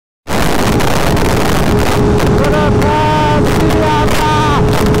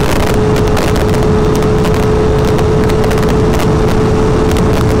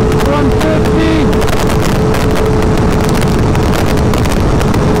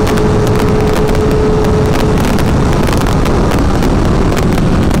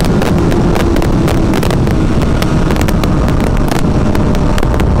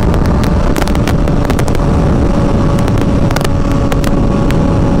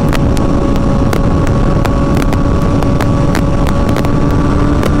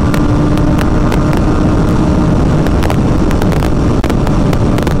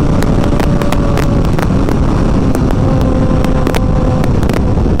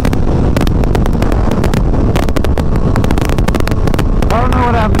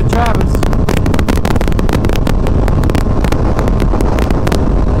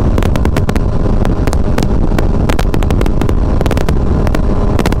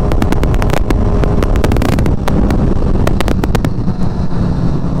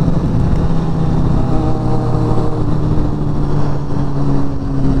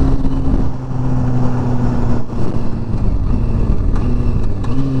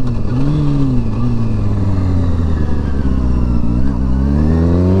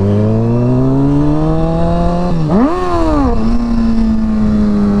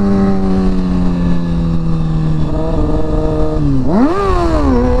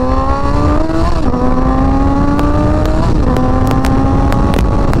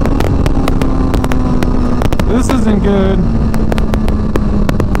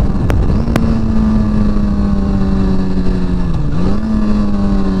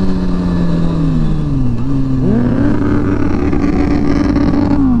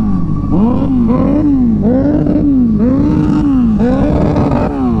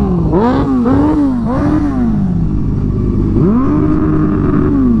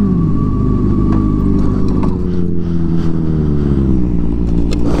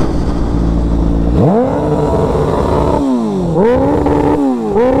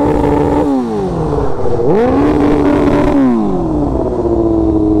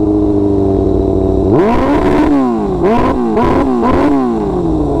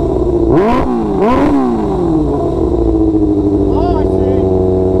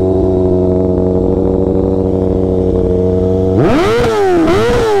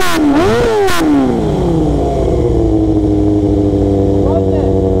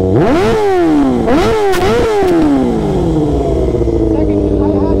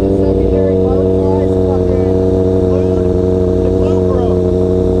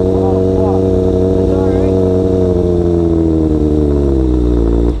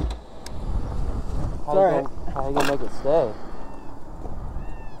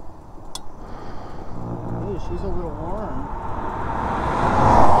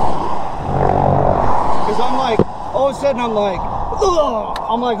of a sudden I'm like, ugh!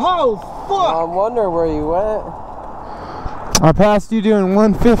 I'm like, oh fuck! I'm wondering where you went. I passed you doing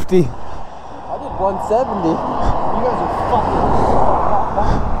 150. I did 170. You guys are fucking.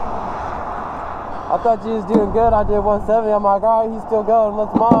 I thought you was doing good. I did 170. I'm like, alright, he's still going.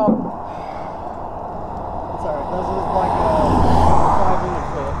 Let's mob. It's alright. Those look like a 5-minute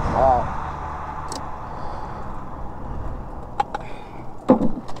clip. Alright.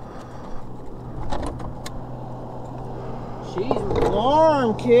 She's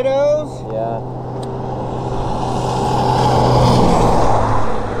warm, kiddos. Yeah.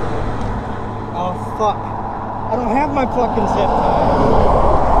 Oh fuck! I don't have my fucking zip tie.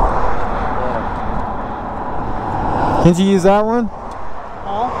 Can't you use that one?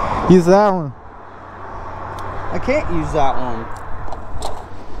 Huh? Use that one. I can't use that one.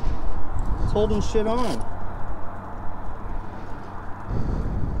 It's holding shit on.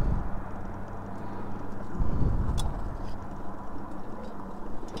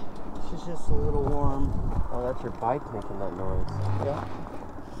 She's just a little warm. Oh, that's your bike making that noise. Yeah.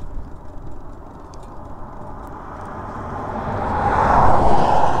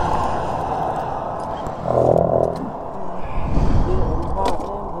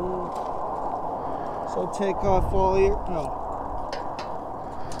 So take off all your, no.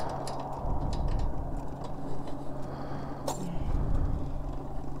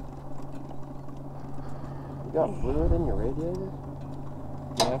 You got fluid in your radiator?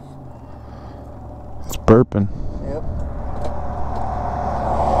 Yeah. It's burping. Yep.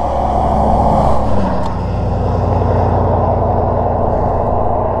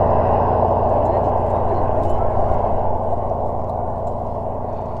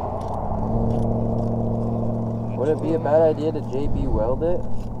 Would it be a bad idea to JB weld it?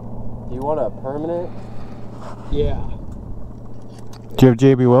 Do you want a permanent? Yeah. Do you have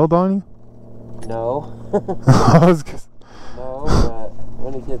JB Weld on you? No. I was just... No, but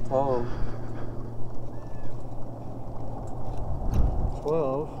when he gets home.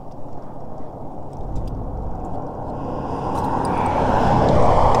 12.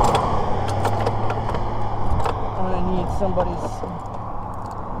 I'm gonna need somebody's,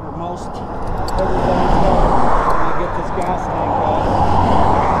 or most everybody's help when you get this gas tank out.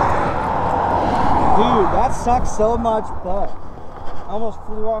 Dude, that sucks so much, but I almost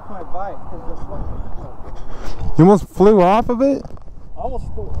flew off my bike because this fucking. You almost flew off of it?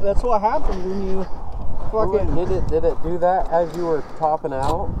 That's what happened when you fucking. Did it do that as you were topping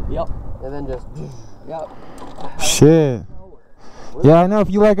out? Yep. And then just. Yep. Shit. Yeah, I know. If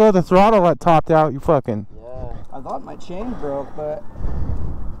you let go of the throttle that topped out, you fucking. Yeah. I thought my chain broke, but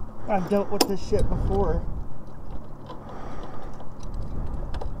I've dealt with this shit before.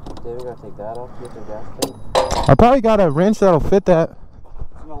 Dave, we gotta take that off to get the gas tank. I probably got a wrench that'll fit that.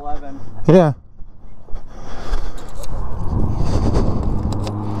 It's an 11. Yeah.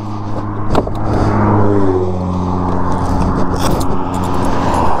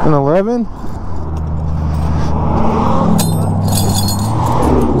 An 11?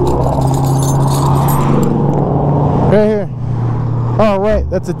 Right here. Oh wait,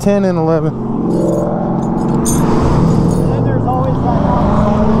 that's a 10 and 11. And then there's always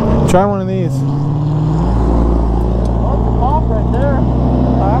that. Try one of these. Oh, it's a pop right there.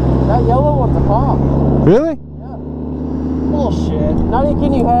 That yellow one's a pop. Really? Yeah. Bullshit. Not even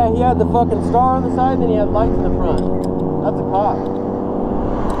kidding you, he had the fucking star on the side and then he had lights in the front. That's a pop.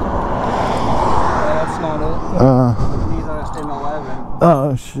 Yeah, that's not it. These are an 11.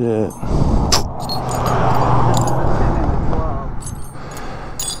 Oh shit.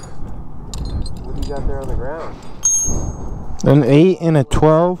 What do you got there on the ground? An 8 and a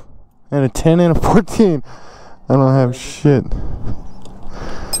 12 and a 10 and a 14. I don't have shit.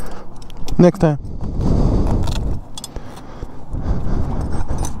 Next time.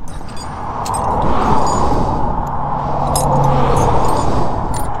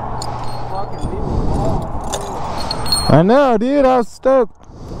 I know, dude. I was stoked.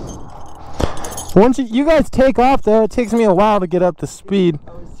 Once you guys take off, though, it takes me a while to get up to speed.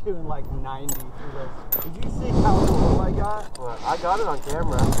 I was doing like 90 through those. Did you see how low I got? Well, I got it on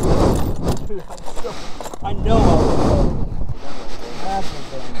camera. Dude, I know I was low. That's the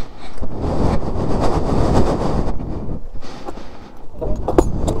thing.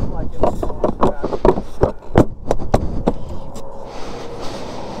 Like it was so bad.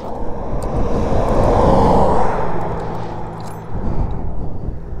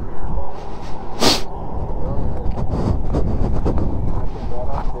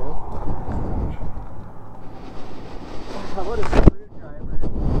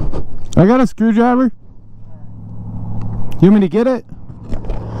 I got a screwdriver. You want me to get it?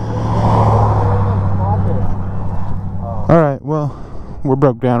 Alright, well, we're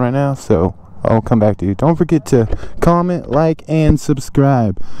broke down right now, so I'll come back to you. Don't forget to comment, like, and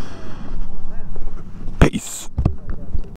subscribe. Peace.